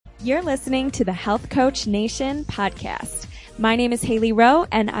You're listening to the Health Coach Nation podcast. My name is Haley Rowe,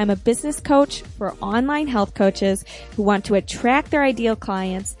 and I'm a business coach for online health coaches who want to attract their ideal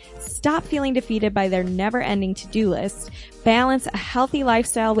clients, stop feeling defeated by their never-ending to-do list, balance a healthy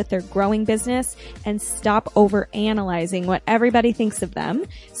lifestyle with their growing business, and stop over-analyzing what everybody thinks of them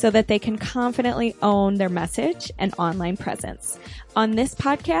so that they can confidently own their message and online presence. On this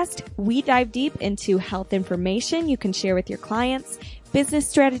podcast, we dive deep into health information you can share with your clients, business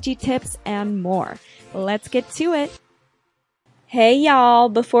strategy tips, and more. Let's get to it. Hey y'all,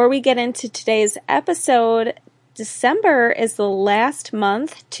 before we get into today's episode, December is the last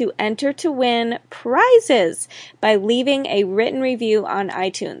month to enter to win prizes by leaving a written review on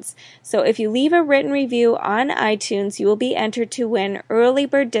iTunes. So if you leave a written review on iTunes, you will be entered to win early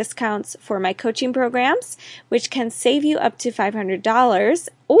bird discounts for my coaching programs, which can save you up to $500,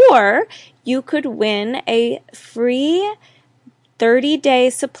 or you could win a free 30-day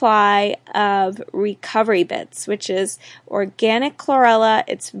supply of Recovery Bits, which is organic chlorella.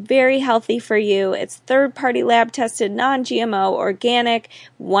 It's very healthy for you. It's third-party lab tested, non-GMO, organic,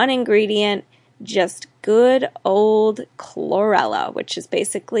 one ingredient, just good old chlorella, which is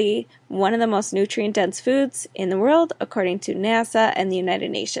basically one of the most nutrient-dense foods in the world, according to NASA and the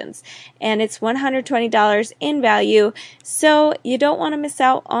United Nations. And it's $120 in value, so you don't want to miss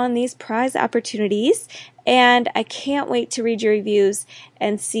out on these prize opportunities. And I can't wait to read your reviews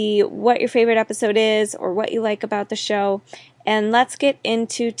and see what your favorite episode is or what you like about the show. And let's get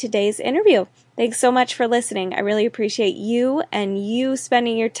into today's interview. Thanks so much for listening. I really appreciate you and you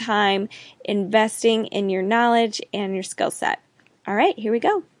spending your time investing in your knowledge and your skill set. All right, here we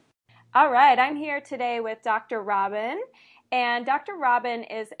go. All right, I'm here today with Dr. Robin. And Dr. Robin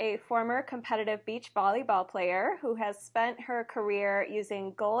is a former competitive beach volleyball player who has spent her career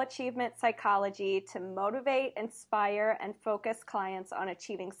using goal achievement psychology to motivate, inspire, and focus clients on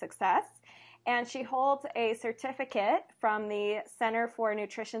achieving success. And she holds a certificate from the Center for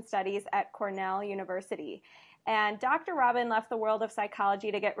Nutrition Studies at Cornell University. And Dr. Robin left the world of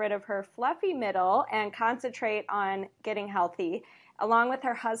psychology to get rid of her fluffy middle and concentrate on getting healthy. Along with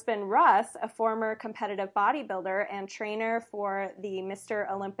her husband, Russ, a former competitive bodybuilder and trainer for the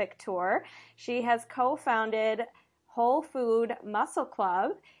Mr. Olympic Tour, she has co-founded Whole Food Muscle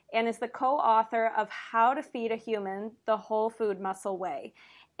Club and is the co-author of How to Feed a Human the Whole Food Muscle Way.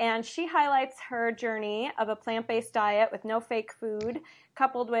 And she highlights her journey of a plant-based diet with no fake food,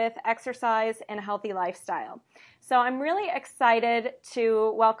 coupled with exercise and a healthy lifestyle. So I'm really excited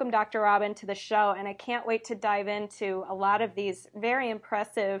to welcome Dr. Robin to the show, and I can't wait to dive into a lot of these very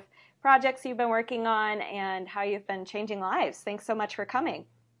impressive projects you've been working on and how you've been changing lives. Thanks so much for coming.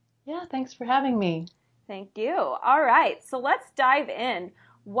 Yeah, thanks for having me. Thank you. All right, so let's dive in.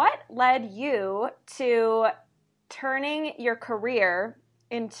 What led you to turning your career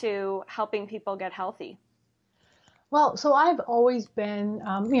into helping people get healthy? Well, so I've always been,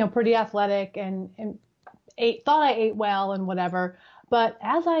 pretty athletic and thought I ate well and whatever. But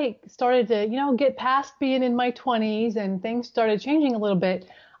as I started to, get past being in my 20s and things started changing a little bit,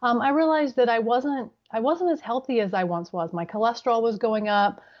 I realized that I wasn't as healthy as I once was. My cholesterol was going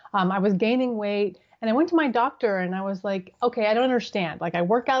up. I was gaining weight. And I went to my doctor and I was like, okay, I don't understand. Like I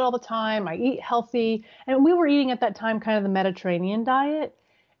work out all the time. I eat healthy. And we were eating at that time kind of the Mediterranean diet.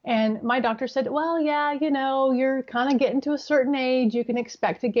 And my doctor said, well, yeah, you're kind of getting to a certain age. You can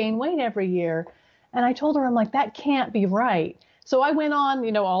expect to gain weight every year. And I told her, I'm like, that can't be right. So I went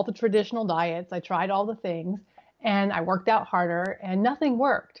on, all the traditional diets. I tried all the things and I worked out harder and nothing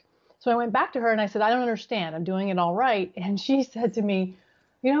worked. So I went back to her and I said, I don't understand. I'm doing it all right. And she said to me,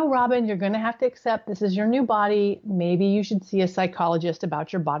 Robin, you're going to have to accept this is your new body. Maybe you should see a psychologist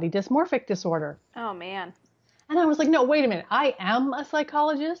about your body dysmorphic disorder. Oh, man. And I was like, no, wait a minute. I am a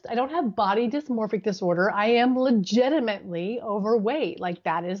psychologist. I don't have body dysmorphic disorder. I am legitimately overweight. Like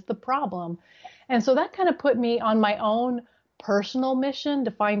that is the problem. And so that kind of put me on my own personal mission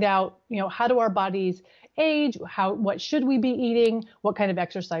to find out, how do our bodies age? What should we be eating? What kind of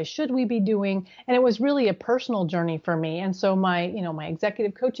exercise should we be doing? And it was really a personal journey for me. And so my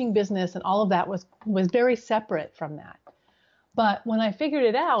executive coaching business and all of that was very separate from that. But when I figured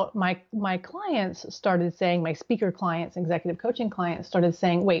it out, my clients started saying, my speaker clients, executive coaching clients started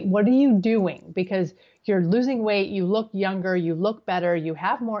saying, wait, what are you doing? Because you're losing weight, you look younger, you look better, you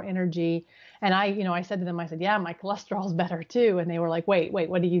have more energy. And I said to them, I said, yeah, my cholesterol's better too. And they were like, wait,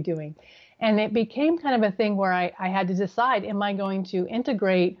 what are you doing? And it became kind of a thing where I had to decide, am I going to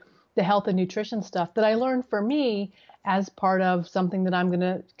integrate the health and nutrition stuff that I learned for me as part of something that I'm going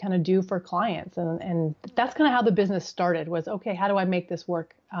to kind of do for clients. And that's kind of how the business started was, okay, how do I make this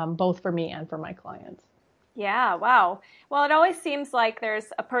work both for me and for my clients? Yeah, wow. Well, it always seems like there's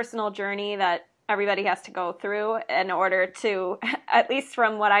a personal journey that everybody has to go through in order to, at least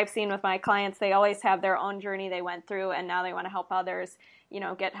from what I've seen with my clients, they always have their own journey they went through, and now they want to help others,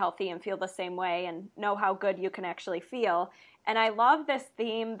 get healthy and feel the same way and know how good you can actually feel. And I love this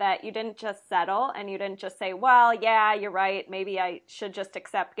theme that you didn't just settle and you didn't just say, well, yeah, you're right. Maybe I should just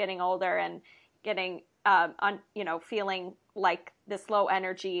accept getting older and getting, feeling like this low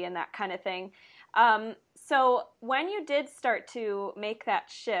energy and that kind of thing. So when you did start to make that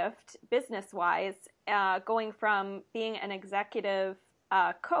shift business-wise, going from being an executive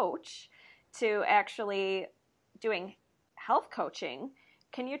coach to actually doing health coaching,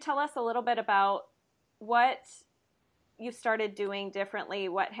 can you tell us a little bit about what you started doing differently,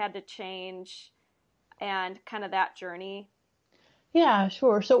 what had to change, and kind of that journey? Yeah,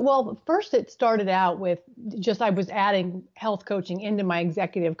 sure. So, well, first it started out with just I was adding health coaching into my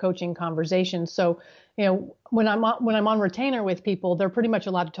executive coaching conversation. So, when I'm on retainer with people, they're pretty much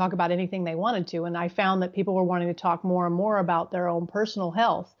allowed to talk about anything they wanted to, and I found that people were wanting to talk more and more about their own personal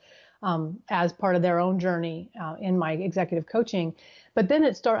health as part of their own journey in my executive coaching. But then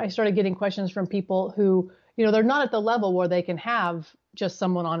I started getting questions from people who, they're not at the level where they can have just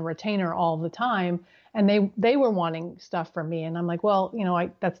someone on retainer all the time, and they were wanting stuff from me, and I'm like, well,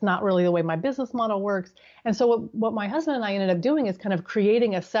 that's not really the way my business model works. And so what my husband and I ended up doing is kind of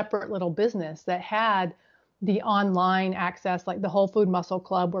creating a separate little business that had the online access, like the Whole Food Muscle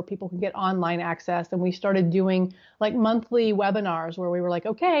Club, where people can get online access. And we started doing like monthly webinars where we were like,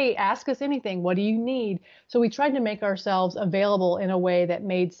 okay, ask us anything. What do you need? So we tried to make ourselves available in a way that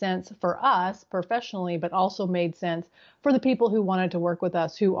made sense for us professionally, but also made sense for the people who wanted to work with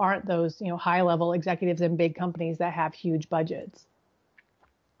us, who aren't those, high level executives in big companies that have huge budgets.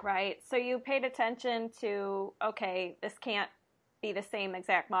 Right. So you paid attention to, okay, this can't be the same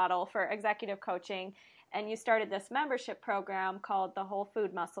exact model for executive coaching. And you started this membership program called the Whole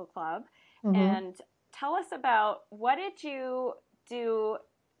Food Muscle Club. Mm-hmm. And tell us about what did you do?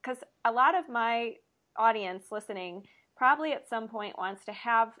 Because a lot of my audience listening probably at some point wants to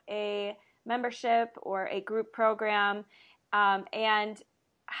have a membership or a group program. And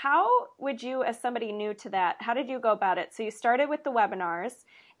how would you, as somebody new to that, how did you go about it? So you started with the webinars.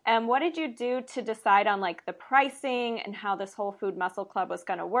 And what did you do to decide on like the pricing and how this Whole Food Muscle Club was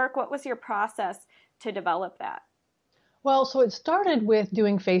going to work? What was your process to develop that? Well, so it started with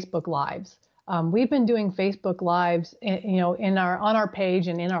doing Facebook Lives. We've been doing Facebook Lives, in our on our page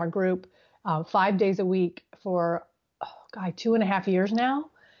and in our group, 5 days a week for, oh God, 2.5 years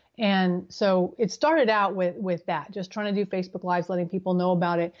now. And so it started out with that, just trying to do Facebook Lives, letting people know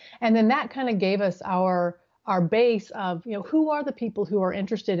about it, and then that kind of gave us our base of, who are the people who are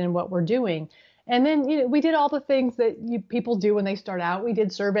interested in what we're doing. And then, we did all the things that people do when they start out. We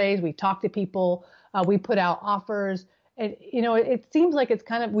did surveys, we talked to people, we put out offers. It seems like it's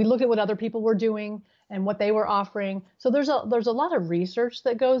kind of, we look at what other people were doing and what they were offering. So there's a lot of research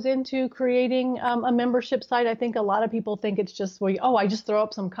that goes into creating a membership site. I think a lot of people think it's just, well, oh, I just throw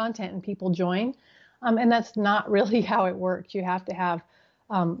up some content and people join. And that's not really how it works. You have to have,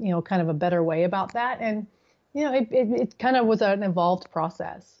 kind of a better way about that. And, it kind of was an evolved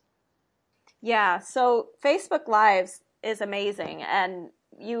process. Yeah, so Facebook Lives is amazing. And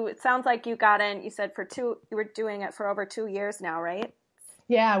it sounds like you got in, you said you were doing it for over 2 years now, right?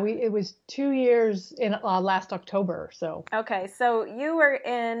 Yeah, it was 2 years in last October. So Okay, so you were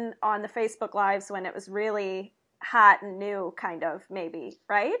in on the Facebook Lives when it was really hot and new, kind of, maybe,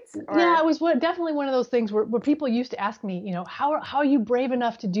 right? yeah, Or it was definitely one of those things where people used to ask me, how are you brave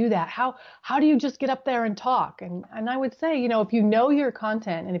enough to do that? How do you just get up there and talk? And I would say, if you know your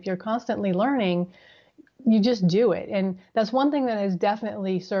content and if you're constantly learning, you just do it. And that's one thing that has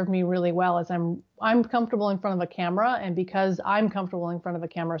definitely served me really well is I'm comfortable in front of a camera, and because I'm comfortable in front of a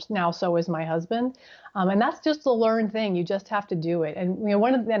camera now, so is my husband. And that's just a learned thing. You just have to do it. And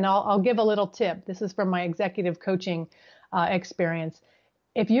and I'll give a little tip. This is from my executive coaching experience.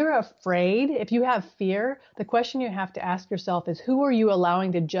 If you're afraid, if you have fear, the question you have to ask yourself is, who are you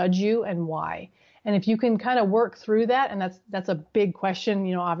allowing to judge you and why? And if you can kind of work through that, and that's a big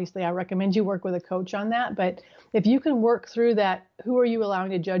question, obviously I recommend you work with a coach on that, but if you can work through that, who are you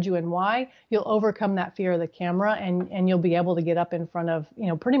allowing to judge you and why, you'll overcome that fear of the camera, and you'll be able to get up in front of,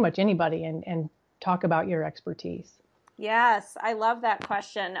 pretty much anybody and talk about your expertise. yes, I love that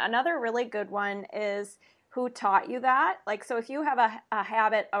question. Another really good one is who taught you that? Like, so if you have a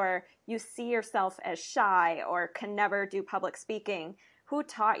habit or you see yourself as shy or can never do public speaking, who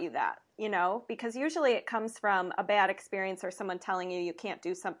taught you that? Because usually it comes from a bad experience or someone telling you can't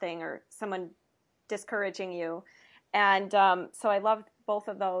do something or someone discouraging you. And so I love both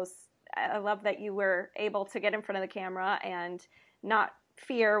of those I love that you were able to get in front of the camera and not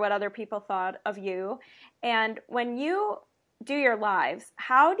fear what other people thought of you. And when you do your lives,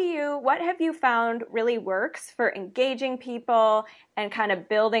 what have you found really works for engaging people and kind of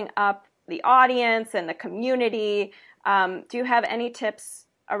building up the audience and the community? Do you have any tips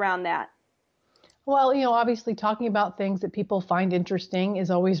around that? Well, obviously talking about things that people find interesting is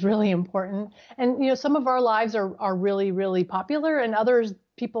always really important. And, some of our lives are really, really popular, and others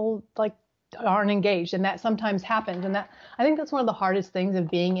people like aren't engaged. And that sometimes happens. And I think that's one of the hardest things of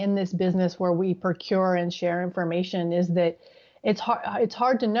being in this business where we procure and share information, is that it's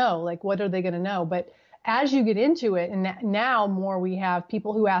hard to know, like, what are they going to know? But as you get into it, and now more, we have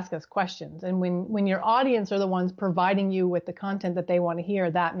people who ask us questions. And when your audience are the ones providing you with the content that they want to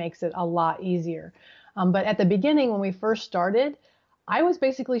hear, that makes it a lot easier. But at the beginning, when we first started, I was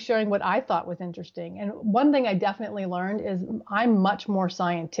basically sharing what I thought was interesting. And one thing I definitely learned is I'm much more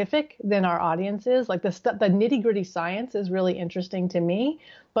scientific than our audience is. Like the nitty gritty science is really interesting to me.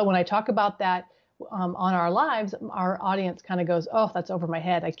 But when I talk about that on our lives, our audience kind of goes, oh, that's over my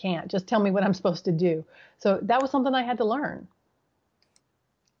head. I can't. Just tell me what I'm supposed to do. So that was something I had to learn.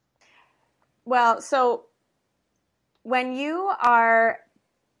 Well, so when you are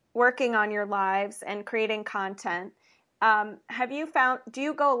working on your lives and creating content, do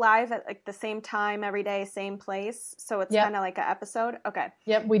you go live at like the same time every day, same place? So it's kind of like an episode? Okay.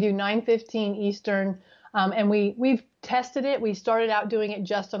 Yep. We do 9:15 Eastern. And we've tested it. We started out doing it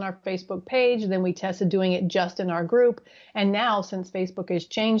just on our Facebook page. Then we tested doing it just in our group. And now, since Facebook has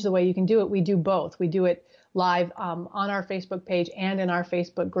changed the way you can do it, we do both. We do it live on our Facebook page and in our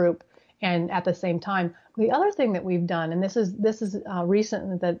Facebook group, and at the same time. The other thing that we've done, and this is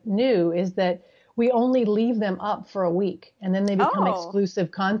recent, that new, is that we only leave them up for a week, and then they become exclusive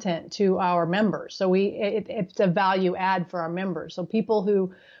content to our members. So it's a value add for our members. So people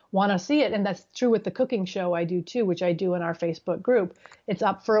who want to see it, and that's true with the cooking show I do too, which I do in our Facebook group. It's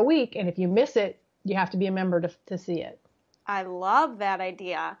up for a week, and if you miss it, you have to be a member to see it. I love that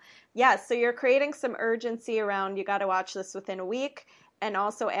idea. Yes, so you're creating some urgency around, you got to watch this within a week, and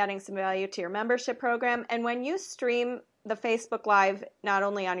also adding some value to your membership program. And when you stream the Facebook Live, not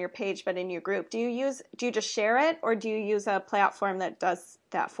only on your page but in your group, do you just share it, or do you use a platform that does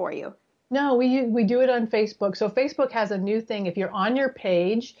that for you? No, we do it on Facebook. So Facebook has a new thing. If you're on your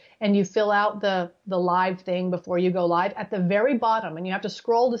page and you fill out the live thing before you go live, at the very bottom, and you have to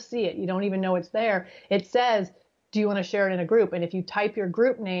scroll to see it, you don't even know it's there, it says, do you want to share it in a group? And if you type your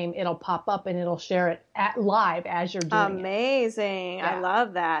group name, it'll pop up and it'll share it live as you're doing it. Amazing. Yeah. I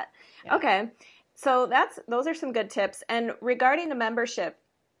love that. Yeah. Okay. So those are some good tips. And regarding the membership,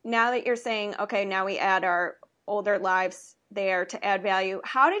 now that you're saying, okay, now we add our older lives there to add value,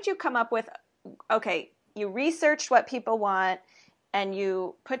 how did you come up with, okay, you researched what people want and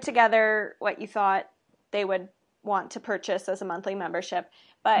you put together what you thought they would want to purchase as a monthly membership,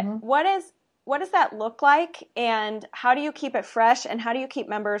 but what does that look like, and how do you keep it fresh, and how do you keep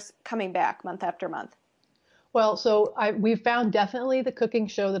members coming back month after month? Well, so we've found definitely the cooking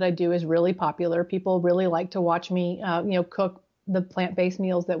show that I do is really popular. People really like to watch me, cook the plant-based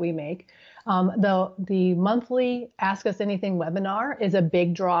meals that we make. The monthly Ask Us Anything webinar is a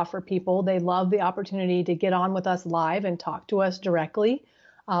big draw for people. They love the opportunity to get on with us live and talk to us directly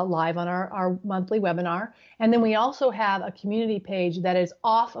live on our monthly webinar. And then we also have a community page that is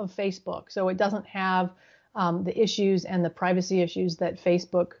off of Facebook. So it doesn't have the issues and the privacy issues that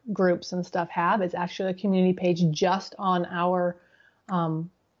Facebook groups and stuff have. It's actually a community page just on our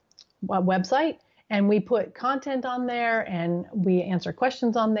website. And we put content on there, and we answer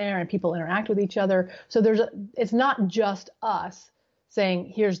questions on there, and people interact with each other. So it's not just us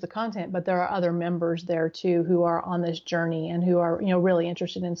saying, here's the content, but there are other members there too who are on this journey and who are, really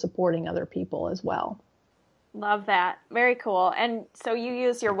interested in supporting other people as well. Love that. Very cool. And so you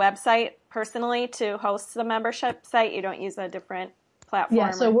use your website personally to host the membership site? You don't use a different platform?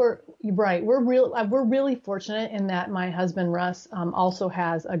 Yeah, so we're really fortunate in that my husband Russ also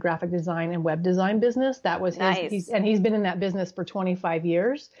has a graphic design and web design business. That was his, he's been in that business for 25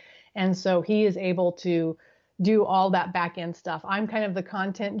 years, and so he is able to do all that back end stuff. I'm kind of the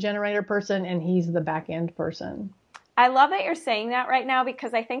content generator person, and he's the back end person. I love that you're saying that right now,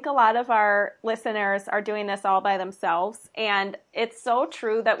 because I think a lot of our listeners are doing this all by themselves. And it's so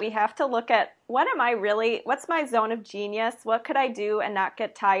true that we have to look at what's my zone of genius? What could I do and not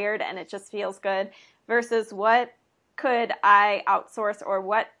get tired and it just feels good, versus what could I outsource, or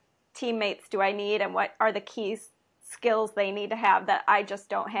what teammates do I need, and what are the key skills they need to have that I just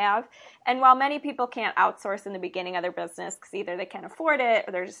don't have. And while many people can't outsource in the beginning of their business because either they can't afford it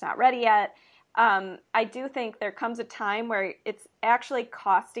or they're just not ready yet, I do think there comes a time where it's actually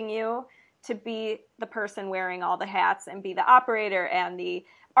costing you to be the person wearing all the hats and be the operator and the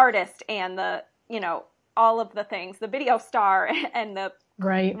artist and the, all of the things, the video star and the,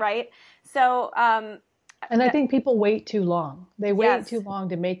 Right. right? So, and I think people wait too long. They wait yes. too long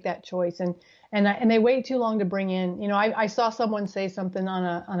to make that choice, and they wait too long to bring in. I saw someone say something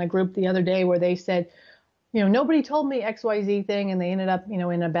on a group the other day where they said, nobody told me XYZ thing, and they ended up,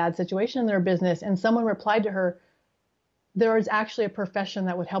 in a bad situation in their business. And someone replied to her, there is actually a profession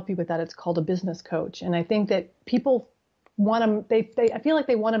that would help you with that. It's called a business coach. And I think that people want to, I feel like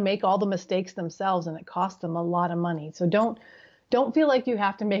they want to make all the mistakes themselves, and it costs them a lot of money. So don't feel like you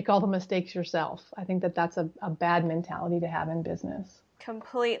have to make all the mistakes yourself. I think that that's a bad mentality to have in business.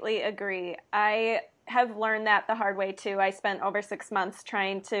 Completely agree. I have learned that the hard way too. I spent over 6 months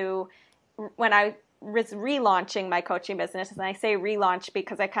when I was relaunching my coaching business, and I say relaunch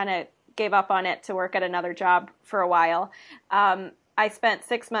because I kind of gave up on it to work at another job for a while. I spent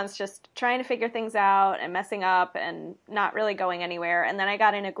 6 months just trying to figure things out and messing up and not really going anywhere. And then I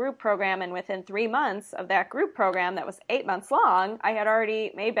got in a group program, and within 3 months of that group program that was 8 months long, I had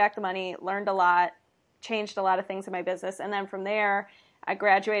already made back the money, learned a lot, changed a lot of things in my business. And then from there, I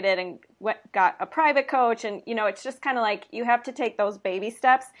graduated and got a private coach. And, it's just kind of like you have to take those baby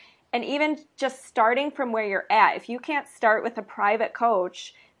steps. And even just starting from where you're at, if you can't start with a private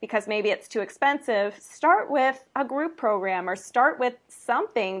coach because maybe it's too expensive, start with a group program or start with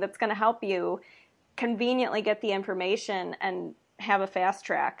something that's going to help you conveniently get the information and have a fast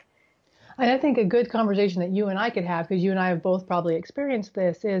track. And I think a good conversation that you and I could have, because you and I have both probably experienced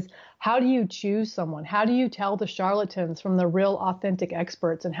this, is how do you choose someone? How do you tell the charlatans from the real authentic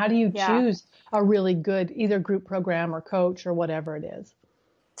experts? And how do you choose a really good either group program or coach or whatever it is?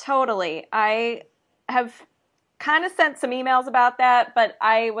 Totally. I have kind of sent some emails about that, but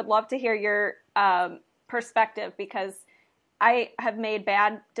I would love to hear your perspective, because I have made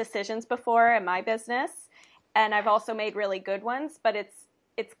bad decisions before in my business, and I've also made really good ones, but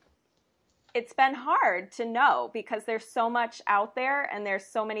it's been hard to know because there's so much out there and there's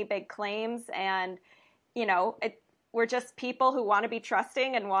so many big claims, and we're just people who want to be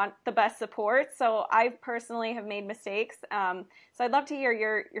trusting and want the best support. So I personally have made mistakes. So I'd love to hear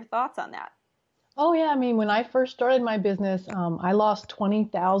your thoughts on that. Oh yeah, I mean, when I first started my business, I lost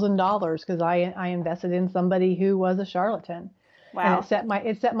 $20,000 because I invested in somebody who was a charlatan. Wow. And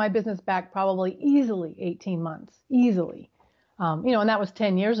it set my business back probably easily 18 months, easily. And that was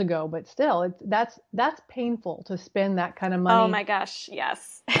 10 years ago, but still, that's painful to spend that kind of money. Oh my gosh,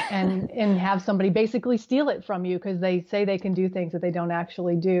 yes. and have somebody basically steal it from you because they say they can do things that they don't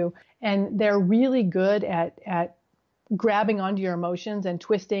actually do. And they're really good at grabbing onto your emotions and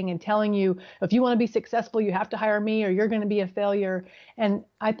twisting and telling you, if you want to be successful, you have to hire me or you're going to be a failure. And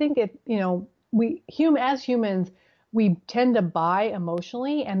I think as humans, we tend to buy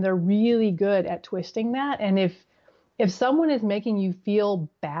emotionally, and they're really good at twisting that. And if someone is making you feel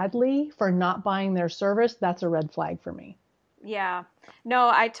badly for not buying their service, that's a red flag for me. Yeah.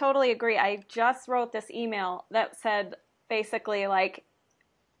 No, I totally agree. I just wrote this email that said basically like,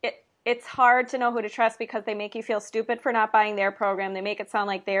 it's hard to know who to trust because they make you feel stupid for not buying their program. They make it sound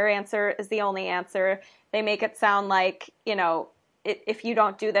like their answer is the only answer. They make it sound like, if you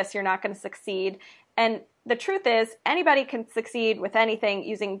don't do this, you're not going to succeed. And the truth is, anybody can succeed with anything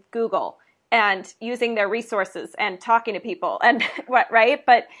using Google and using their resources and talking to people and right?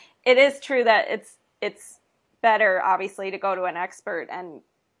 But it is true that it's better, obviously, to go to an expert and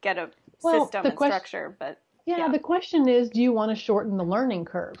get a system and structure. But yeah, the question is, do you want to shorten the learning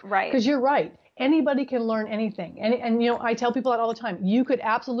curve? Right. Because you're right. Anybody can learn anything. And I tell people that all the time. You could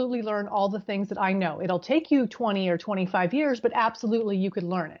absolutely learn all the things that I know. It'll take you 20 or 25 years, but absolutely you could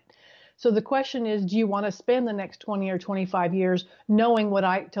learn it. So the question is, do you want to spend the next 20 or 25 years knowing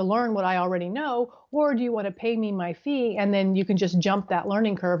to learn what I already know, or do you want to pay me my fee and then you can just jump that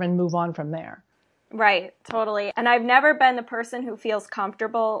learning curve and move on from there? Right, totally. And I've never been the person who feels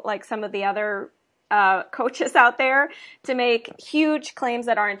comfortable like some of the other coaches out there to make huge claims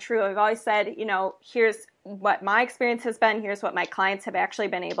that aren't true. I've always said, here's what my experience has been. Here's what my clients have actually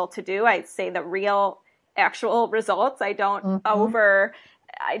been able to do. I say the real, actual results. I don't over,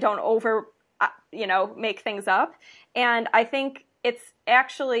 make things up. And I think it's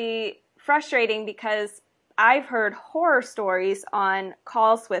actually frustrating because I've heard horror stories on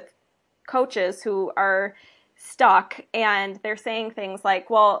calls with coaches who are stuck and they're saying things like,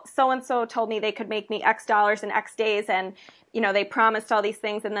 well, so-and-so told me they could make me X dollars in X days and, they promised all these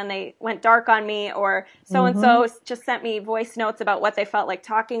things and then they went dark on me, or so-and-so just sent me voice notes about what they felt like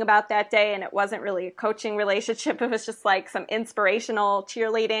talking about that day and it wasn't really a coaching relationship. It was just like some inspirational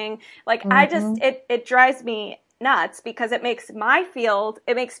cheerleading. Like it drives me nuts because it makes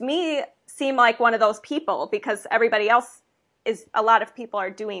me seem like one of those people because everybody else a lot of people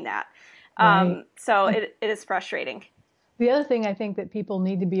are doing that. Right. So it is frustrating. The other thing I think that people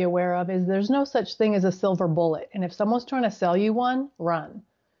need to be aware of is there's no such thing as a silver bullet. And if someone's trying to sell you one, run.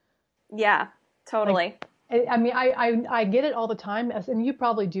 Yeah, totally. I mean, I get it all the time, and you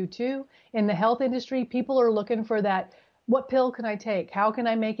probably do too. In the health industry, people are looking for that. What pill can I take? How can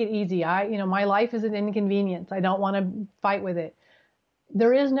I make it easy? My life is an inconvenience. I don't want to fight with it.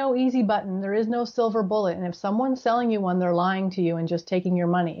 There is no easy button. There is no silver bullet. And if someone's selling you one, they're lying to you and just taking your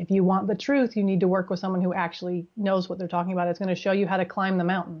money. If you want the truth, you need to work with someone who actually knows what they're talking about. It's going to show you how to climb the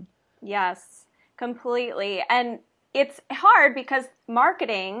mountain. Yes, completely. And it's hard because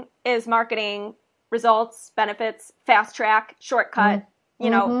marketing is marketing results, benefits, fast track, shortcut.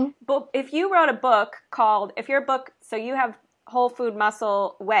 But if you wrote a book so you have Whole Food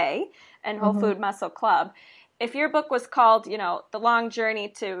Muscle Way and Whole Food Muscle Club. If your book was called, The Long Journey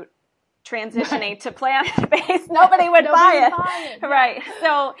to Transitioning to Plant-Based, nobody would buy it. Right.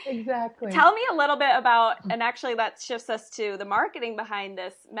 So exactly. Tell me a little bit about, and actually that shifts us to the marketing behind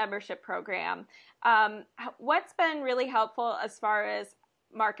this membership program. What's been really helpful as far as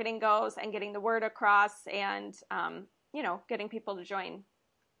marketing goes and getting the word across and, getting people to join?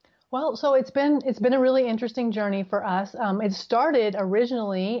 Well, so it's been a really interesting journey for us. It started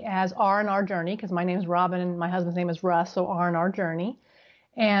originally as R&R Journey because my name is Robin and my husband's name is Russ, so R&R Journey,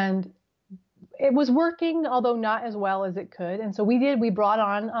 and it was working, although not as well as it could. And so we brought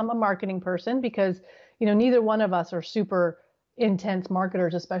on a marketing person because neither one of us are super intense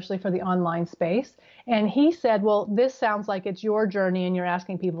marketers, especially for the online space. And he said, well, this sounds like it's your journey and you're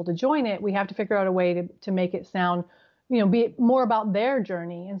asking people to join it. We have to figure out a way to make it sound be more about their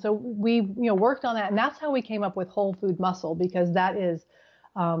journey. And so we, worked on that. And that's how we came up with Whole Food Muscle, because that is,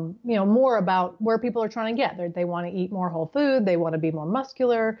 more about where people are trying to get. They want to eat more whole food. They want to be more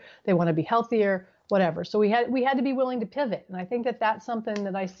muscular. They want to be healthier, whatever. So we had to be willing to pivot. And I think that that's something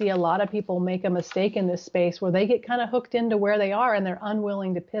that I see a lot of people make a mistake in this space where they get kind of hooked into where they are and they're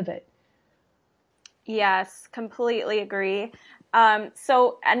unwilling to pivot. Yes, completely agree. And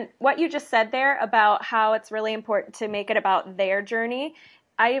what you just said there about how it's really important to make it about their journey.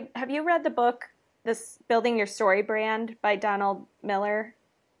 Have you read the book, this Building Your Story Brand by Donald Miller?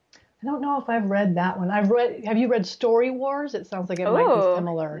 I don't know if I've read that one. Have you read Story Wars? It sounds like it might be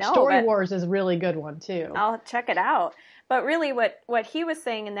similar. No, Story Wars is a really good one too. I'll check it out. But really what he was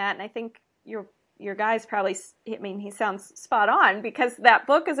saying in that, and I think your guy's probably, he sounds spot on, because that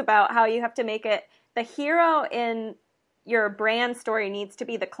book is about how you have to make it, the hero in your brand story needs to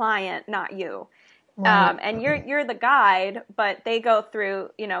be the client, not you. Right. And you're the guide, but they go through,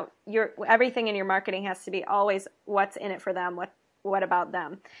 everything in your marketing has to be always what's in it for them, what about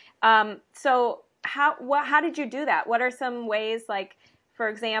them. So how did you do that? What are some ways, like, for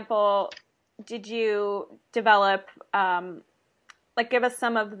example, did you develop, give us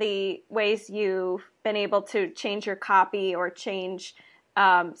some of the ways you've been able to change your copy or change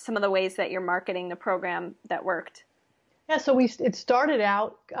some of the ways that you're marketing the program that worked? Yeah, so it started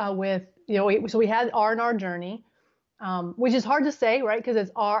out with, so we had R&R Journey, which is hard to say, right? Because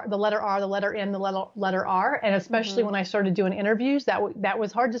it's the letter R, the letter N, the letter R. And especially when I started doing interviews, that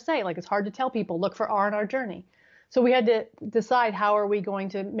was hard to say. Like, it's hard to tell people, look for R&R Journey. So we had to decide, how are we going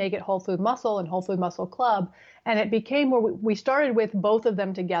to make it Whole Food Muscle and Whole Food Muscle Club? And it became where we started with both of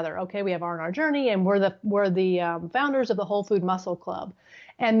them together. Okay, we have R&R Journey, and we're the founders of the Whole Food Muscle Club.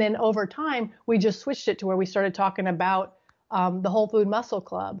 And then over time, we just switched it to where we started talking about the Whole Food Muscle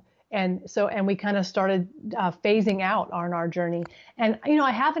Club. And we kind of started phasing out R&R Journey. And,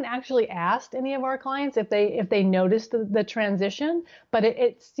 I haven't actually asked any of our clients if they noticed the transition, but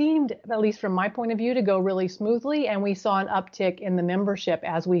it seemed, at least from my point of view, to go really smoothly. And we saw an uptick in the membership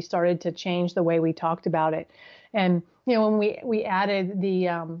as we started to change the way we talked about it. And, when we added the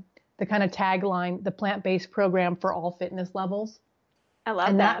kind of tagline, the plant-based program for all fitness levels. I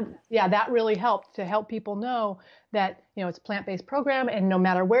love that. That really helped to help people know that, it's a plant-based program, and no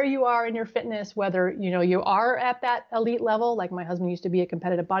matter where you are in your fitness, whether, you are at that elite level, like my husband used to be a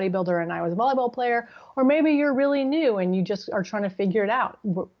competitive bodybuilder and I was a volleyball player, or maybe you're really new and you just are trying to figure it out.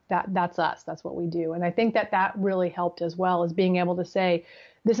 That's us. That's what we do. And I think that really helped as well, as being able to say,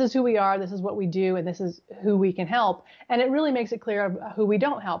 this is who we are, this is what we do, and this is who we can help. And it really makes it clear who we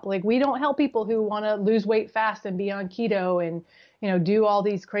don't help. Like, we don't help people who want to lose weight fast and be on keto and, do all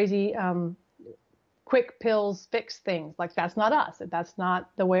these crazy, quick pills fix things. Like, that's not us. That's not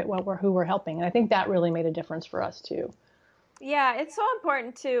the way who we're helping. And I think that really made a difference for us too. Yeah, it's so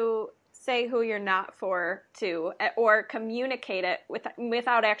important to say who you're not for too, or communicate it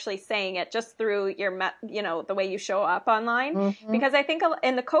without actually saying it, just through your the way you show up online. Mm-hmm. Because I think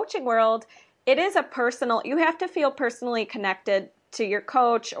in the coaching world, it is you have to feel personally connected to your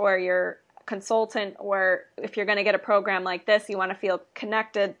coach or your consultant, or if you're going to get a program like this, you want to feel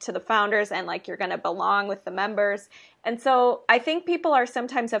connected to the founders and like you're going to belong with the members. And so I think people are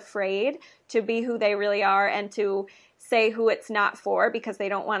sometimes afraid to be who they really are and to say who it's not for, because they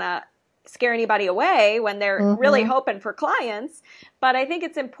don't want to scare anybody away when they're mm-hmm. really hoping for clients. But I think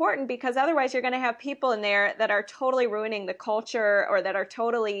it's important, because otherwise you're going to have people in there that are totally ruining the culture, or that are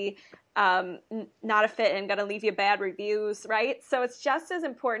totally not a fit and going to leave you bad reviews, right? So it's just as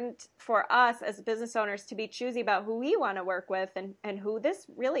important for us as business owners to be choosy about who we want to work with and who this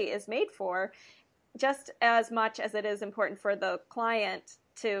really is made for, just as much as it is important for the client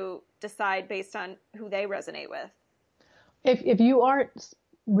to decide based on who they resonate with. If you aren't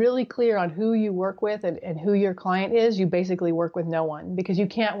really clear on who you work with and who your client is, you basically work with no one, because you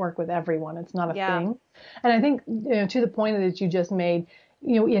can't work with everyone. It's not a thing. And I think, to the point that you just made,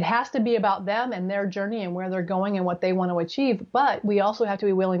 it has to be about them and their journey and where they're going and what they want to achieve. But we also have to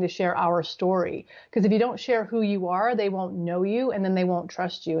be willing to share our story, because if you don't share who you are, they won't know you, and then they won't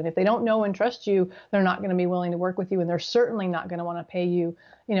trust you. And if they don't know and trust you, they're not going to be willing to work with you. And they're certainly not going to want to pay you,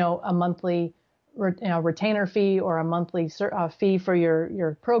 a monthly retainer fee or a monthly fee for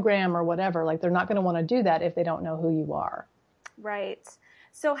your program or whatever. Like, they're not going to want to do that if they don't know who you are. Right.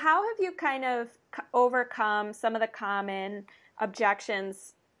 So how have you kind of overcome some of the common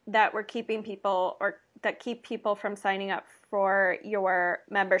objections that were keeping people, or that keep people from signing up for your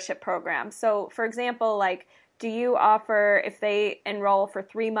membership program? So for example, like, do you offer, if they enroll for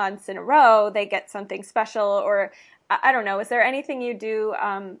 3 months in a row, they get something special? Or I don't know, is there anything you do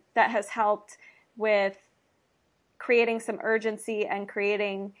that has helped with creating some urgency and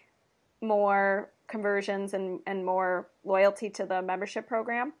creating more conversions and more loyalty to the membership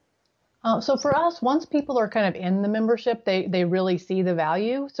program? So for us, once people are kind of in the membership, they really see the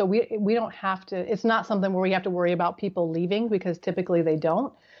value. So we don't have to, it's not something where we have to worry about people leaving, because typically they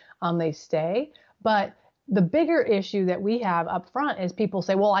don't, they stay. But the bigger issue that we have up front is people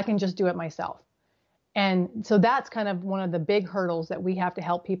say, well, I can just do it myself. And so that's kind of one of the big hurdles that we have to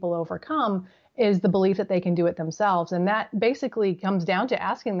help people overcome, is the belief that they can do it themselves. And that basically comes down to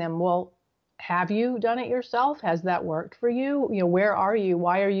asking them, well, have you done it yourself? Has that worked for you? Where are you?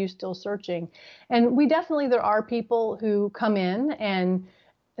 Why are you still searching? And there are people who come in and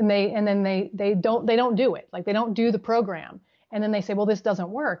then they don't do it. Like, they don't do the program. And then they say, well, this doesn't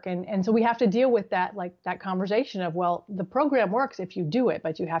work. And so we have to deal with that, like that conversation of, well, the program works if you do it,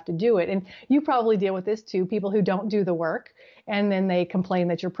 but you have to do it. And you probably deal with this too, people who don't do the work, and then they complain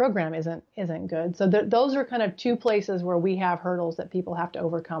that your program isn't good. So those are kind of two places where we have hurdles that people have to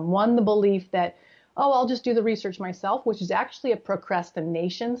overcome. One, the belief that, oh, I'll just do the research myself, which is actually a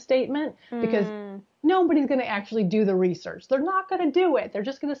procrastination statement, because nobody's going to actually do the research. They're not going to do it. They're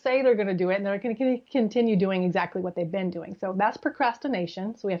just going to say they're going to do it, and they're going to continue doing exactly what they've been doing. So that's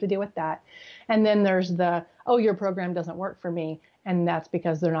procrastination. So we have to deal with that. And then there's the, oh, your program doesn't work for me. And that's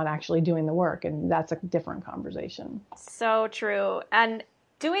because they're not actually doing the work. And that's a different conversation. So true. And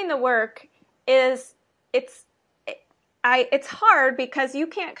doing the work it's hard, because you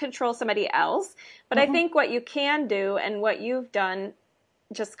can't control somebody else. But I think what you can do, and what you've done,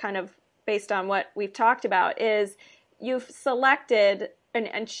 just kind of based on what we've talked about, is you've selected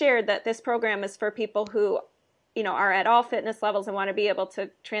and shared that this program is for people who, are at all fitness levels and want to be able to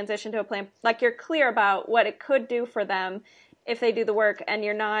transition to a plan. Like, you're clear about what it could do for them if they do the work. And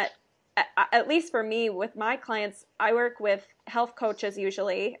you're not, at least for me, with my clients, I work with health coaches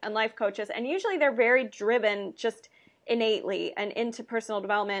usually and life coaches, and usually they're very driven just innately and into personal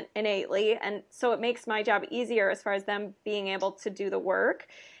development innately. And so it makes my job easier as far as them being able to do the work.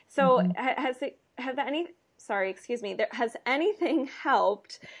 So has anything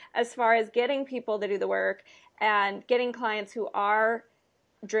helped as far as getting people to do the work and getting clients who are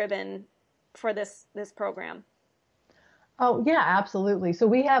driven for this program? Oh yeah, absolutely. So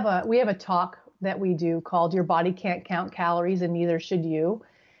we have a talk that we do called Your Body Can't Count Calories and Neither Should You.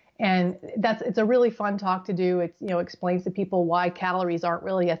 And it's a really fun talk to do. It, explains to people why calories aren't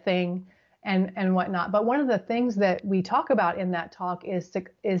really a thing and whatnot. But one of the things that we talk about in that talk is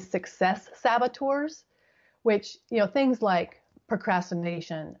success saboteurs, which, things like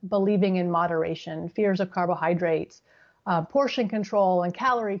procrastination, believing in moderation, fears of carbohydrates, portion control and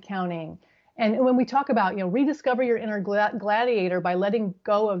calorie counting. And when we talk about, rediscover your inner gladiator by letting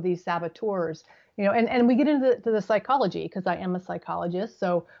go of these saboteurs, and we get into the psychology because I am a psychologist.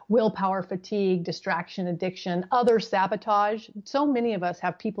 So willpower, fatigue, distraction, addiction, other sabotage. So many of us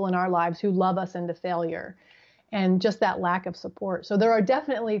have people in our lives who love us into failure, and just that lack of support. So there are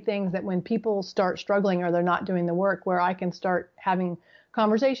definitely things that when people start struggling or they're not doing the work, where I can start having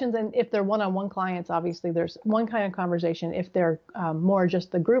conversations. And if they're one-on-one clients, obviously there's one kind of conversation. If they're more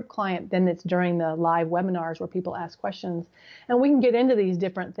just the group client, then it's during the live webinars where people ask questions. And we can get into these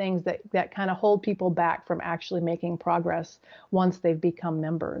different things that kind of hold people back from actually making progress once they've become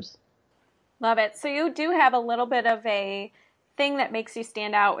members. Love it. So you do have a little bit of a thing that makes you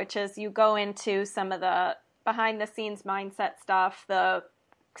stand out, which is you go into some of the behind the scenes mindset stuff, the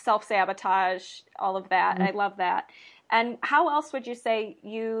self-sabotage, all of that. Mm-hmm. I love that. And how else would you say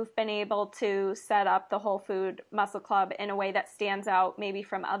you've been able to set up the Whole Food Muscle Club in a way that stands out maybe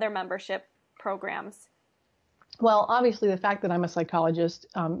from other membership programs? Well, obviously the fact that I'm a psychologist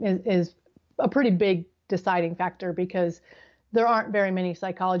is a pretty big deciding factor, because there aren't very many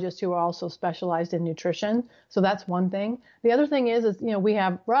psychologists who are also specialized in nutrition. So that's one thing. The other thing is, we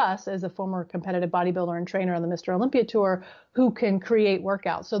have Russ as a former competitive bodybuilder and trainer on the Mr. Olympia tour who can create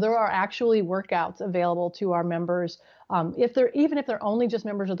workouts. So there are actually workouts available to our members. Even if they're only just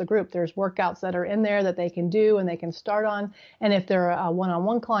members of the group, there's workouts that are in there that they can do and they can start on. And if they're a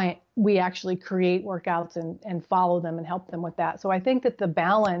one-on-one client, we actually create workouts and follow them and help them with that. So I think that the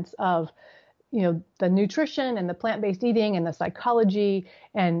balance of the nutrition and the plant-based eating and the psychology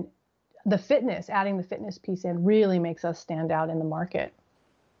and the fitness, adding the fitness piece in, really makes us stand out in the market.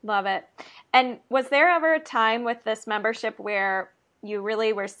 Love it. And was there ever a time with this membership where you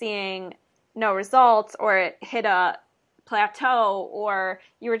really were seeing no results, or it hit a plateau, or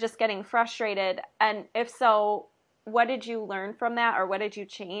you were just getting frustrated? And if so, what did you learn from that, or what did you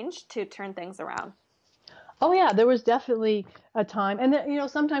change to turn things around? Oh yeah, there was definitely a time, and then,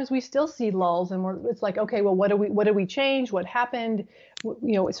 sometimes we still see lulls, and it's like, okay, well, what do we change? What happened?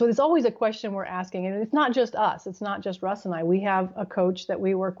 So there's always a question we're asking, and it's not just us. It's not just Russ and I. We have a coach that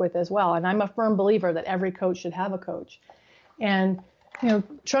we work with as well, and I'm a firm believer that every coach should have a coach, and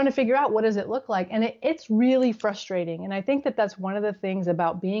trying to figure out what does it look like, and it's really frustrating. And I think that that's one of the things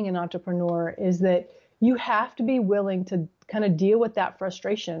about being an entrepreneur, is that you have to be willing to kind of deal with that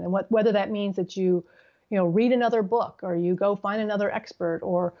frustration, and whether that means that you read another book, or you go find another expert,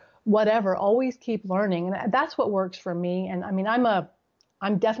 or whatever. Always keep learning. And that's what works for me. And I mean,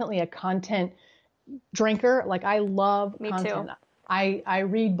 I'm definitely a content drinker. Like, I love content. Me too. I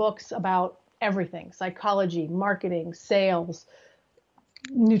read books about everything: psychology, marketing, sales,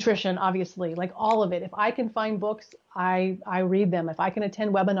 nutrition, obviously, like all of it. If I can find books, I read them. If I can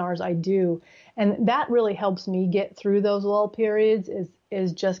attend webinars, I do. And that really helps me get through those lull periods,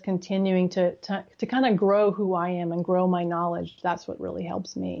 is just continuing to kind of grow who I am and grow my knowledge. That's what really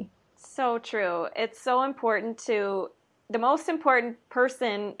helps me. So true. It's so important the most important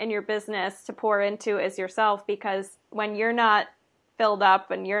person in your business to pour into is yourself, because when you're not filled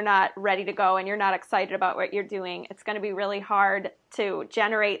up and you're not ready to go and you're not excited about what you're doing, it's going to be really hard to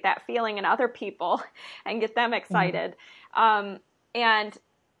generate that feeling in other people and get them excited. Mm-hmm.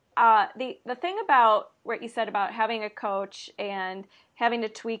 The thing about what you said about having a coach and having to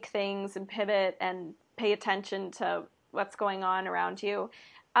tweak things and pivot and pay attention to what's going on around you,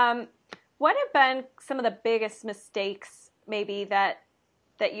 what have been some of the biggest mistakes maybe that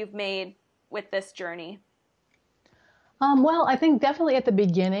you've made with this journey? Well, I think definitely at the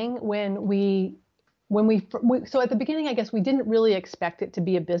beginning, so at the beginning, I guess we didn't really expect it to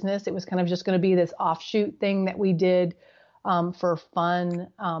be a business. It was kind of just going to be this offshoot thing that we did for fun,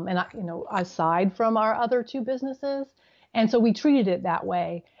 and aside from our other two businesses. And so we treated it that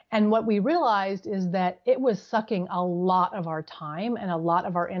way. And what we realized is that it was sucking a lot of our time and a lot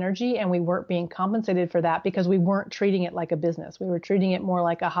of our energy, and we weren't being compensated for that because we weren't treating it like a business. We were treating it more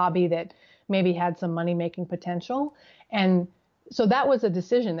like a hobby that maybe had some money-making potential. And so that was a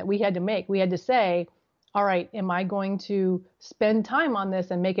decision that we had to make. We had to say, all right, am I going to spend time on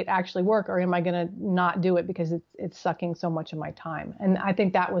this and make it actually work, or am I going to not do it because it's sucking so much of my time? And I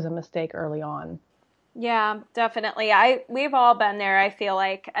think that was a mistake early on. Yeah, definitely. We've all been there. I feel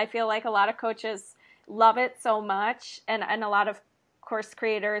like a lot of coaches love it so much, and a lot of course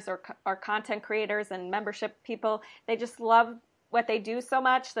creators or content creators and membership people, they just love what they do so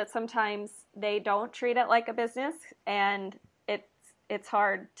much that sometimes they don't treat it like a business, and it's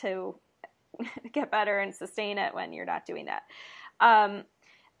hard to get better and sustain it when you're not doing that.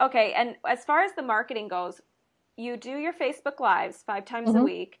 Okay, and as far as the marketing goes, you do your Facebook Lives 5 times a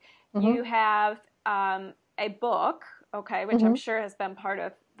week. You have a book, okay, which I'm sure has been part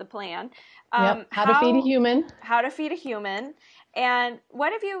of the plan. How to Feed a Human. How to Feed a Human. And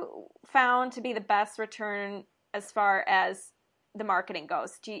what have you found to be the best return as far as the marketing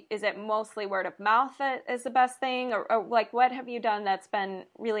goes? Is it mostly word of mouth that is the best thing? Or like, what have you done that's been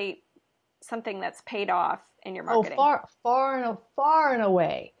really something that's paid off in your marketing? Far and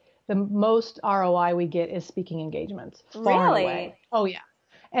away, the most ROI we get is speaking engagements. Really? Away. Oh, yeah.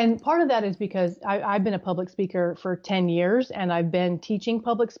 And part of that is because I've been a public speaker for 10 years and I've been teaching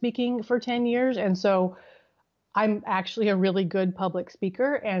public speaking for 10 years. And so I'm actually a really good public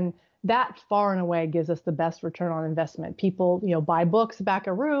speaker, and that far and away gives us the best return on investment. People, buy books, back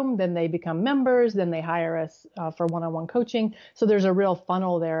a room, then they become members, then they hire us for one-on-one coaching. So there's a real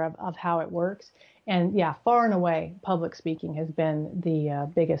funnel there of how it works. And yeah, far and away, public speaking has been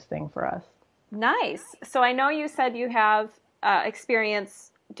the biggest thing for us. Nice. So I know you said you have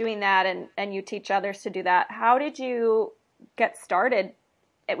experience doing that and you teach others to do that. How did you get started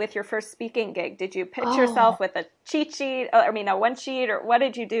with your first speaking gig? Did you pitch yourself with a cheat sheet? A one sheet, or what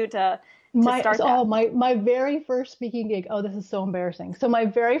did you do to start that? My very first speaking gig. Oh, this is so embarrassing. So my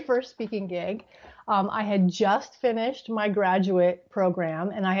very first speaking gig, I had just finished my graduate program,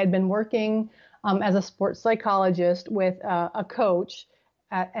 and I had been working as a sports psychologist with a coach,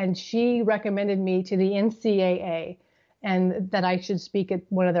 and she recommended me to the NCAA, and that I should speak at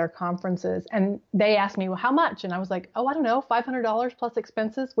one of their conferences. And they asked me, well, how much? And I was like, I don't know, $500 plus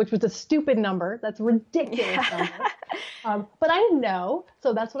expenses, which was a stupid number. That's a ridiculous number. But I didn't know.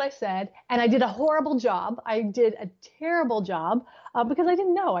 So that's what I said. And I did a horrible job. I did a terrible job because I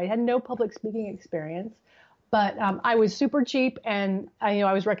didn't know. I had no public speaking experience. But I was super cheap, and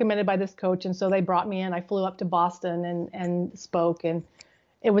I was recommended by this coach. And so they brought me in. I flew up to Boston and spoke, and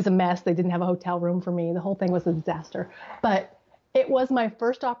it was a mess. They didn't have a hotel room for me. The whole thing was a disaster. But it was my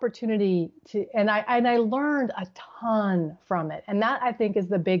first opportunity and I learned a ton from it. And that, I think, is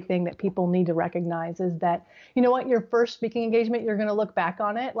the big thing that people need to recognize, is that, your first speaking engagement, you're going to look back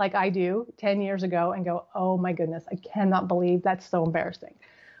on it like I do 10 years ago and go, oh my goodness, I cannot believe that's so embarrassing.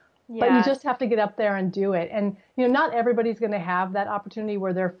 Yes. But you just have to get up there and do it. And, not everybody's going to have that opportunity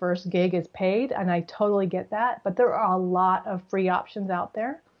where their first gig is paid. And I totally get that. But there are a lot of free options out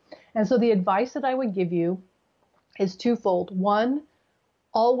there. And so the advice that I would give you is twofold. One,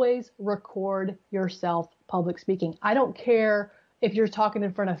 always record yourself public speaking. I don't care if you're talking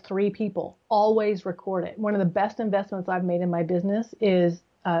in front of 3 people, always record it. One of the best investments I've made in my business is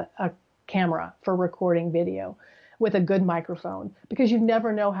a camera for recording video with a good microphone, because you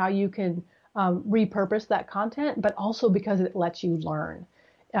never know how you can repurpose that content, but also because it lets you learn.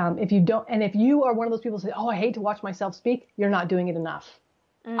 If you are one of those people who say, oh, I hate to watch myself speak, you're not doing it enough.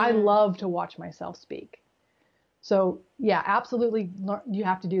 I love to watch myself speak. So yeah, absolutely, you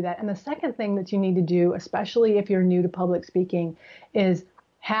have to do that. And the second thing that you need to do, especially if you're new to public speaking, is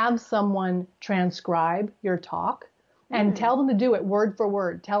have someone transcribe your talk and tell them to do it word for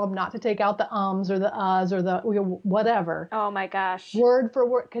word. Tell them not to take out the ums or the uhs or the whatever. Oh my gosh. Word for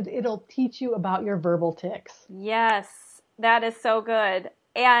word, because it'll teach you about your verbal tics. Yes, that is so good.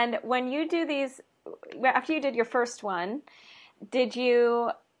 And when you do these, after you did your first one,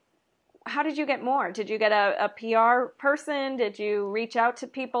 how did you get more? Did you get a PR person? Did you reach out to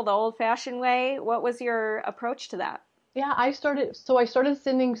people the old-fashioned way? What was your approach to that? Yeah, I started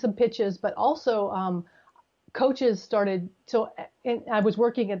sending some pitches, but also coaches started. I was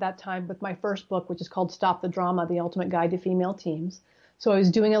working at that time with my first book, which is called Stop the Drama, The Ultimate Guide to Female Teams. So I was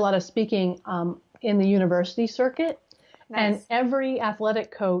doing a lot of speaking in the university circuit. Nice. And every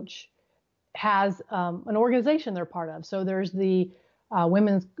athletic coach has an organization they're part of. So there's the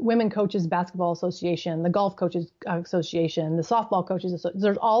Women Coaches Basketball Association, the Golf Coaches Association, the Softball Coaches.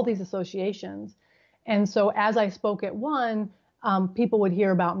 There's all these associations. And so as I spoke at one, people would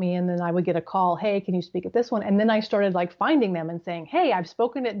hear about me, and then I would get a call, hey, can you speak at this one? And then I started finding them and saying, hey, I've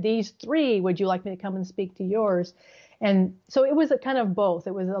spoken at these 3. Would you like me to come and speak to yours? And so it was a kind of both.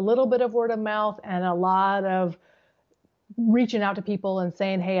 It was a little bit of word of mouth and a lot of reaching out to people and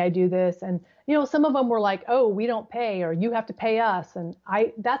saying, hey, I do this. And, some of them were like, oh, we don't pay, or you have to pay us. And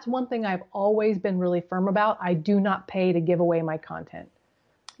that's one thing I've always been really firm about. I do not pay to give away my content.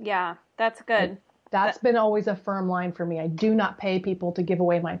 Yeah, that's good. That's been always a firm line for me. I do not pay people to give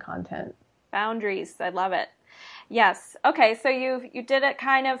away my content. Boundaries. I love it. Yes. Okay. So you did it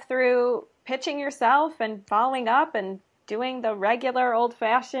kind of through pitching yourself and following up and doing the regular old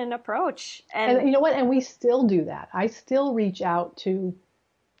fashioned approach. And And you know what? And we still do that. I still reach out to,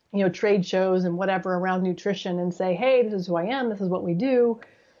 trade shows and whatever around nutrition and say, hey, this is who I am. This is what we do.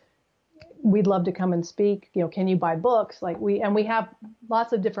 We'd love to come and speak. Can you buy books? We have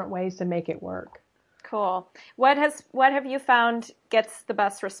lots of different ways to make it work. cool. What have you found gets the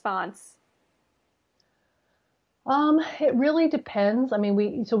best response? It really depends. I mean,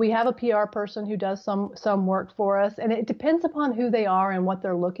 we have a PR person who does some work for us, and it depends upon who they are and what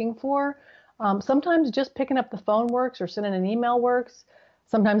they're looking for. Sometimes just picking up the phone works or sending an email works.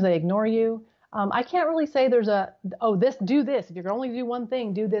 Sometimes they ignore you. I can't really say there's do this. If you're going to only do one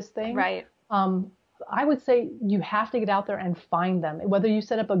thing, do this thing. Right. I would say you have to get out there and find them. Whether you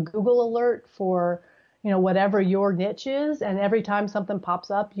set up a Google alert for, whatever your niche is, and every time something pops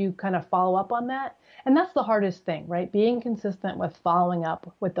up, you kind of follow up on that. And that's the hardest thing, right? Being consistent with following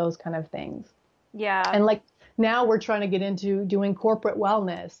up with those kind of things. Yeah. And like now we're trying to get into doing corporate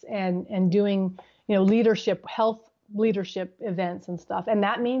wellness and doing, health leadership events and stuff. And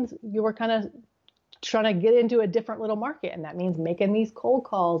that means you're kind of trying to get into a different little market. And that means making these cold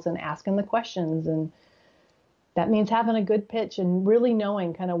calls and asking the questions. And that means having a good pitch and really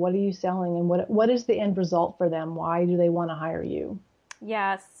knowing kind of what are you selling and what is the end result for them? Why do they want to hire you?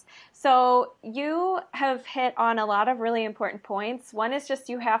 Yes. So you have hit on a lot of really important points. One is just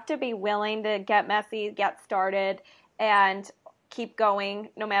you have to be willing to get messy, get started, and keep going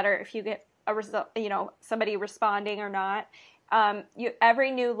no matter if you get a result, somebody responding or not.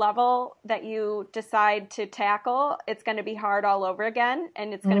 Every new level that you decide to tackle, it's going to be hard all over again,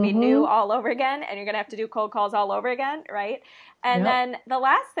 and it's going to be new all over again, and you're going to have to do cold calls all over again, right? And then the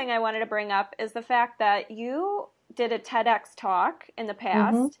last thing I wanted to bring up is the fact that you did a TEDx talk in the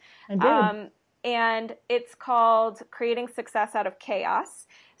past. I did. And it's called Creating Success Out of Chaos.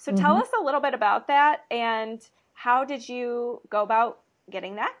 So tell us a little bit about that, and how did you go about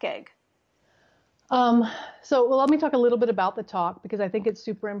getting that gig? Let me talk a little bit about the talk because I think it's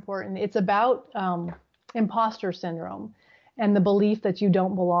super important. It's about imposter syndrome and the belief that you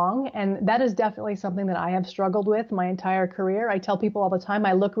don't belong. And that is definitely something that I have struggled with my entire career. I tell people all the time,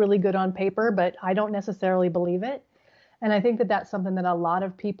 I look really good on paper, but I don't necessarily believe it. And I think that that's something that a lot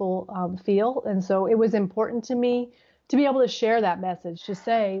of people feel. And so it was important to me to be able to share that message, to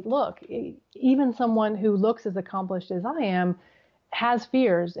say, look, even someone who looks as accomplished as I am has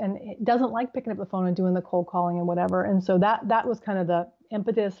fears and doesn't like picking up the phone and doing the cold calling and whatever. And so that was kind of the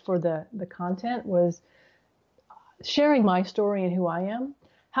impetus for the content, was sharing my story and who I am,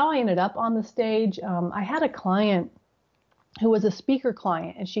 how I ended up on the stage. I had a client who was a speaker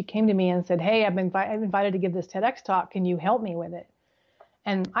client, and she came to me and said, hey, I'm invited to give this TEDx talk. Can you help me with it?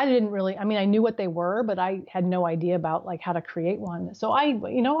 And I didn't really, I knew what they were, but I had no idea about like how to create one. So I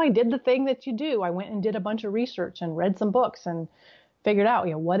did the thing that you do. I went and did a bunch of research and read some books and figured out,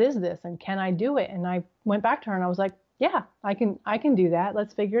 what is this and can I do it? And I went back to her and I was like, yeah, I can do that.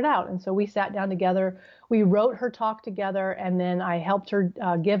 Let's figure it out. And so we sat down together, we wrote her talk together, and then I helped her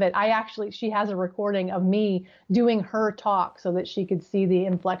give it. She has a recording of me doing her talk so that she could see the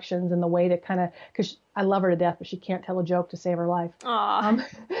inflections and the way to because I love her to death, but she can't tell a joke to save her life.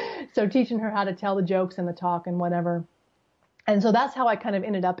 So teaching her how to tell the jokes in the talk and whatever. And so that's how I kind of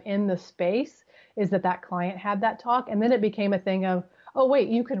ended up in the space, is that client had that talk. And then it became a thing of, oh, wait,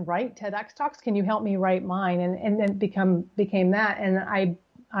 you can write TEDx talks. Can you help me write mine? And then became that. And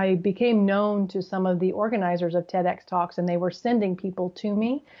I became known to some of the organizers of TEDx talks, and they were sending people to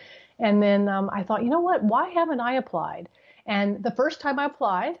me. And then I thought, you know what? Why haven't I applied? And the first time I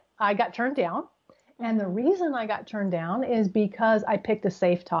applied, I got turned down. And the reason I got turned down is because I picked a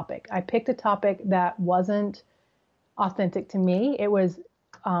safe topic. I picked a topic that wasn't authentic to me. It was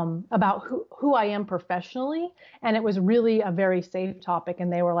about who I am professionally. And it was really a very safe topic.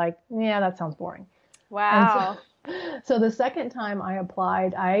 And they were like, yeah, that sounds boring. Wow. So the second time I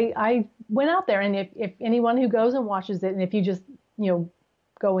applied, I went out there. And if anyone who goes and watches it, and if you just,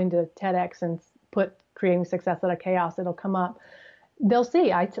 go into TEDx and put Creating Success Out of Chaos, it'll come up. They'll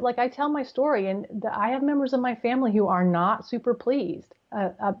see. I tell my story, and I have members of my family who are not super pleased.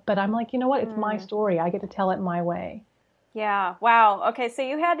 But I'm like, you know what? It's my story. I get to tell it my way. Yeah. Wow. Okay. So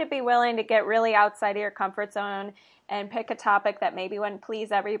you had to be willing to get really outside of your comfort zone and pick a topic that maybe wouldn't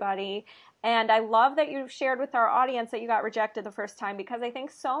please everybody. And I love that you shared with our audience that you got rejected the first time, because I think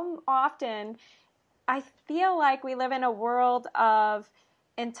so often I feel like we live in a world of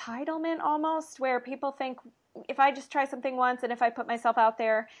entitlement almost, where people think if I just try something once and if I put myself out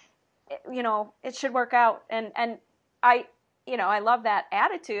there, it should work out. And I I love that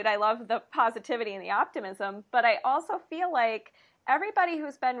attitude. I love the positivity and the optimism, but I also feel like everybody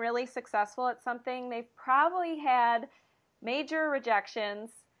who's been really successful at something, they've probably had major rejections,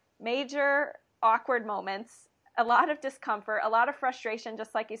 major awkward moments, a lot of discomfort, a lot of frustration,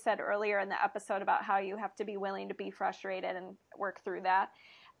 just like you said earlier in the episode about how you have to be willing to be frustrated and work through that.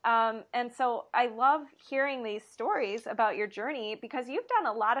 And so I love hearing these stories about your journey because you've done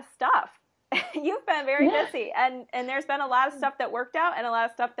a lot of stuff. You've been very busy, and there's been a lot of stuff that worked out and a lot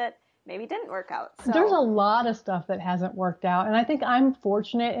of stuff that maybe didn't work out. So there's a lot of stuff that hasn't worked out. And I think I'm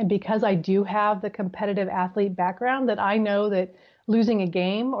fortunate, and because I do have the competitive athlete background, that I know that losing a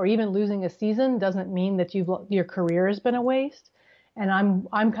game or even losing a season doesn't mean that your career has been a waste. And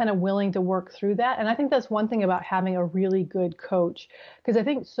I'm kind of willing to work through that. And I think that's one thing about having a really good coach, because I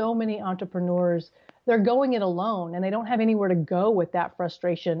think so many entrepreneurs, they're going it alone and they don't have anywhere to go with that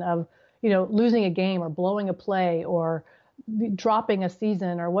frustration of, losing a game or blowing a play or dropping a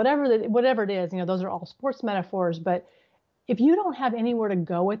season or whatever it is. Those are all sports metaphors, but if you don't have anywhere to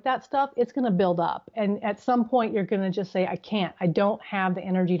go with that stuff, it's going to build up. And at some point you're going to just say, I don't have the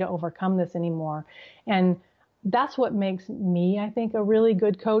energy to overcome this anymore. And that's what makes me, I think, a really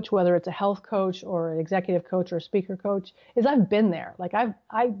good coach, whether it's a health coach or an executive coach or a speaker coach, is I've been there. Like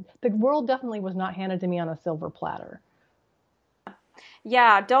the world definitely was not handed to me on a silver platter.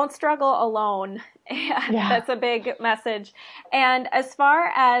 Yeah, don't struggle alone. That's a big message. And as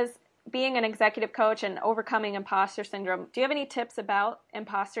far as being an executive coach and overcoming imposter syndrome, do you have any tips about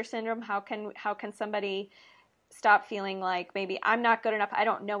imposter syndrome? How can somebody stop feeling like maybe I'm not good enough, I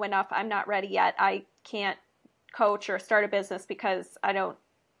don't know enough, I'm not ready yet, I can't coach or start a business because I don't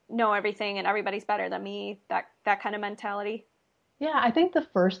know everything and everybody's better than me, that kind of mentality? Yeah, I think the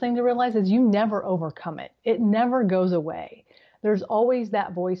first thing to realize is you never overcome it. It never goes away. There's always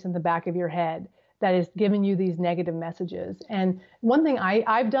that voice in the back of your head that is giving you these negative messages. And one thing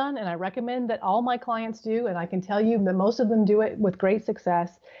I've done, and I recommend that all my clients do, and I can tell you that most of them do it with great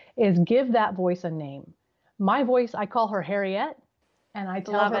success, is give that voice a name. My voice, I call her Harriet, and I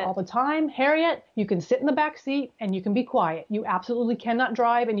tell her all the time, Harriet, you can sit in the back seat and you can be quiet. You absolutely cannot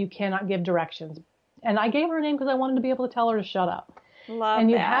drive and you cannot give directions. And I gave her a name because I wanted to be able to tell her to shut up.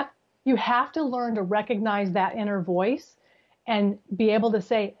 And you have to learn to recognize that inner voice and be able to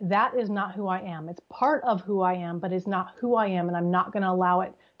say, that is not who I am. It's part of who I am, but it's not who I am. And I'm not going to allow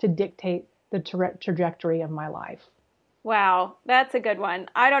it to dictate the trajectory of my life. Wow, that's a good one.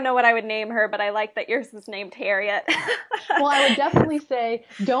 I don't know what I would name her, but I like that yours is named Harriet. Well, I would definitely say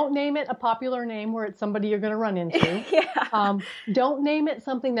don't name it a popular name where it's somebody you're going to run into. Yeah. Don't name it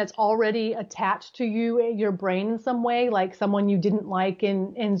something that's already attached to your brain in some way, like someone you didn't like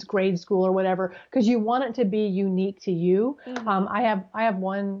in grade school or whatever, because you want it to be unique to you. Mm-hmm. I have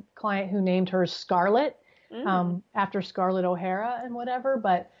one client who named her Scarlett, after Scarlett O'Hara and whatever,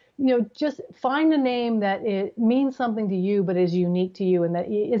 but just find a name that it means something to you, but is unique to you and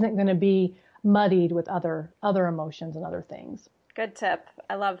that isn't going to be muddied with other emotions and other things. Good tip.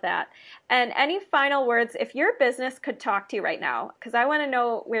 I love that. And any final words, if your business could talk to you right now, because I want to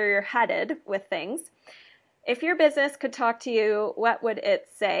know where you're headed with things. If your business could talk to you, what would it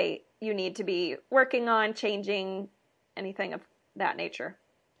say you need to be working on, changing, anything of that nature?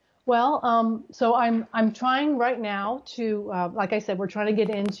 Well, so I'm trying right now to, like I said, we're trying to get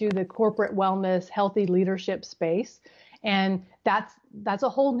into the corporate wellness, healthy leadership space. And that's a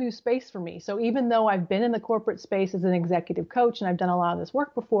whole new space for me. So even though I've been in the corporate space as an executive coach and I've done a lot of this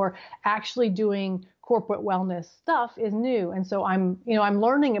work before, actually doing corporate wellness stuff is new. And so I'm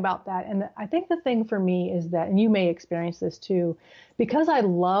learning about that. And I think the thing for me is that, and you may experience this too, because I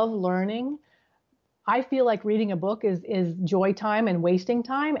love learning, I feel like reading a book is joy time and wasting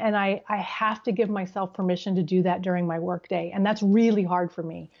time. And I have to give myself permission to do that during my workday. And that's really hard for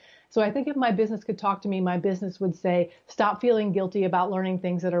me. So I think if my business could talk to me, my business would say, stop feeling guilty about learning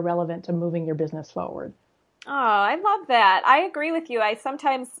things that are relevant to moving your business forward. Oh, I love that. I agree with you. I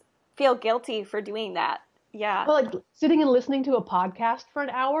sometimes feel guilty for doing that. Yeah. Well, like sitting and listening to a podcast for an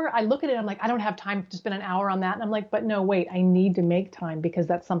hour, I look at it, I'm like, I don't have time to spend an hour on that. And I'm like, but no, wait, I need to make time because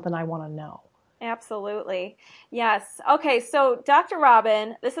that's something I want to know. Absolutely. Yes. Okay. So Dr.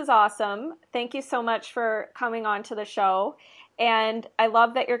 Robin, this is awesome. Thank you so much for coming on to the show. And I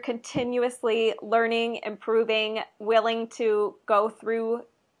love that you're continuously learning, improving, willing to go through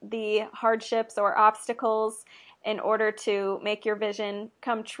the hardships or obstacles in order to make your vision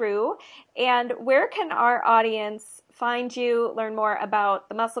come true. And where can our audience find you, learn more about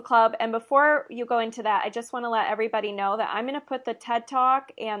the Muscle Club? And before you go into that, I just want to let everybody know that I'm going to put the TED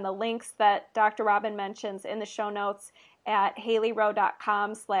Talk and the links that Dr. Robin mentions in the show notes at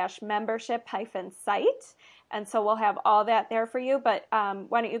haleyrowe.com/membership-site. And so we'll have all that there for you. But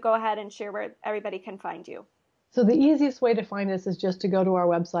why don't you go ahead and share where everybody can find you? So the easiest way to find us is just to go to our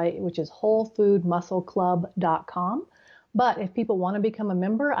website, which is wholefoodmuscleclub.com. But if people want to become a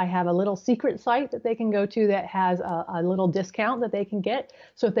member, I have a little secret site that they can go to that has a little discount that they can get.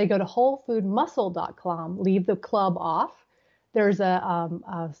 So if they go to wholefoodmuscle.com, leave the club off, there's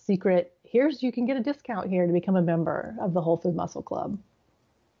a secret, you can get a discount here to become a member of the Whole Food Muscle Club.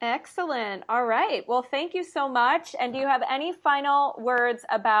 Excellent. All right. Well, thank you so much. And do you have any final words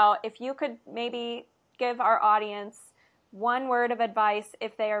about, if you could maybe give our audience one word of advice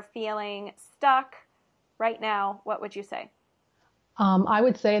if they are feeling stuck right now, what would you say? I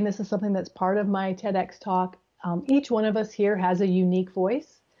would say, and this is something that's part of my TEDx talk, each one of us here has a unique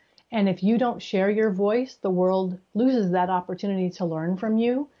voice. And if you don't share your voice, the world loses that opportunity to learn from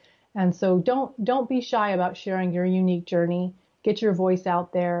you. And so don't be shy about sharing your unique journey. Get your voice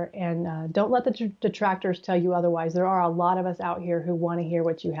out there, and don't let the detractors tell you otherwise. There are a lot of us out here who want to hear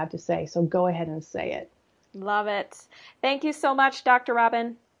what you have to say. So go ahead and say it. Love it. Thank you so much, Dr.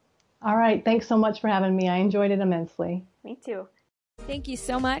 Robin. All right. Thanks so much for having me. I enjoyed it immensely. Me too. Thank you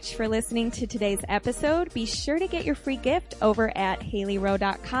so much for listening to today's episode. Be sure to get your free gift over at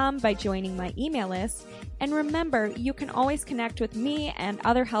haleyrowe.com by joining my email list. And remember, you can always connect with me and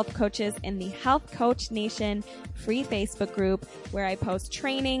other health coaches in the Health Coach Nation free Facebook group, where I post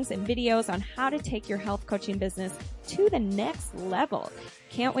trainings and videos on how to take your health coaching business to the next level.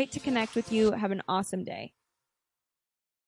 Can't wait to connect with you. Have an awesome day.